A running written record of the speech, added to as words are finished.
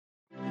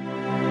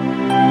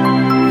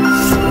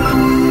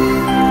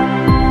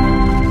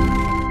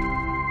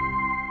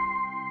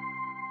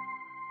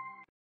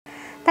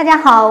大家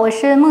好，我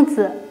是木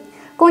子。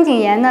宫颈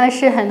炎呢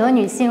是很多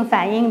女性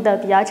反映的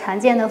比较常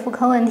见的妇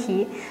科问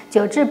题，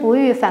久治不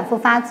愈，反复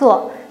发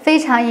作，非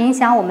常影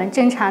响我们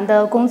正常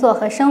的工作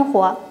和生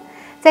活。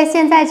在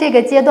现在这个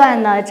阶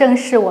段呢，正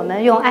是我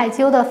们用艾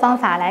灸的方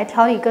法来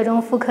调理各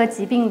种妇科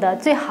疾病的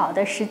最好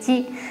的时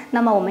机。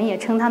那么我们也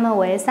称它们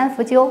为三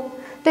伏灸。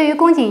对于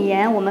宫颈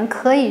炎，我们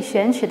可以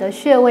选取的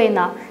穴位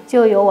呢，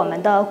就有我们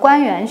的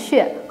关元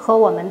穴和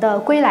我们的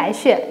归来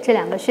穴这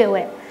两个穴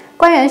位。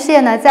关元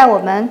穴呢，在我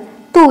们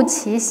肚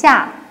脐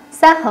下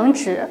3横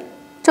指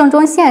正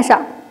中线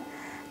上，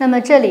那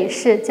么这里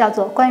是叫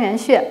做关元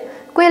穴。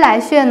归来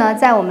穴呢，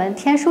在我们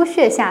天枢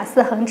穴下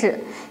4横指，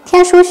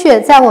天枢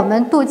穴在我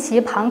们肚脐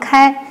旁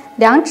开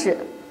2指，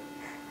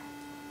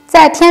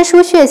在天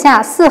枢穴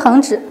下4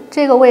横指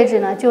这个位置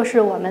呢，就是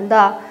我们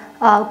的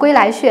归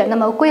来穴。那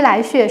么归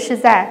来穴是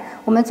在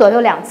我们左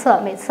右两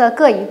侧，每侧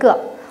各一个。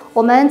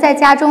我们在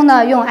家中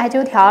呢，用艾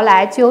灸条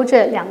来灸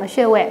这2个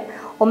穴位。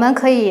我们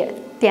可以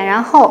点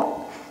燃后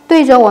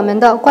对着我们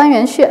的关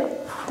元穴，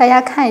大家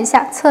看一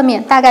下侧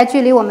面，大概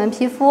距离我们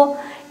皮肤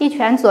1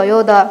拳左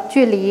右的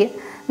距离。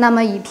那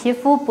么以皮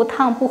肤不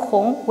烫不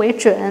红为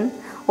准。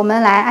我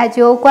们来艾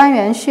灸关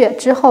元穴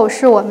之后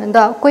是我们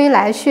的归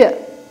来穴。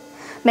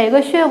每个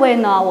穴位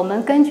呢，我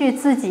们根据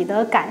自己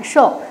的感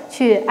受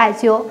去艾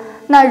灸。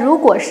那如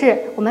果是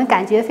我们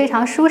感觉非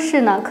常舒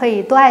适呢，可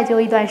以多艾灸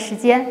一段时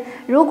间。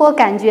如果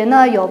感觉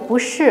呢有不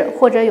适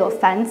或者有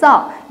烦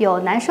躁、有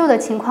难受的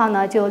情况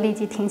呢，就立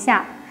即停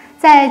下。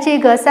在这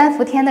个3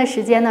伏天的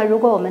时间呢，如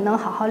果我们能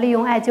好好利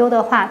用艾灸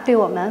的话，对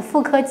我们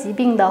妇科疾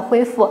病的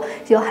恢复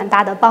是有很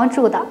大的帮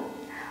助的。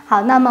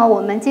好，那么我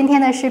们今天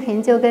的视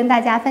频就跟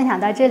大家分享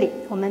到这里，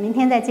我们明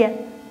天再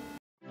见。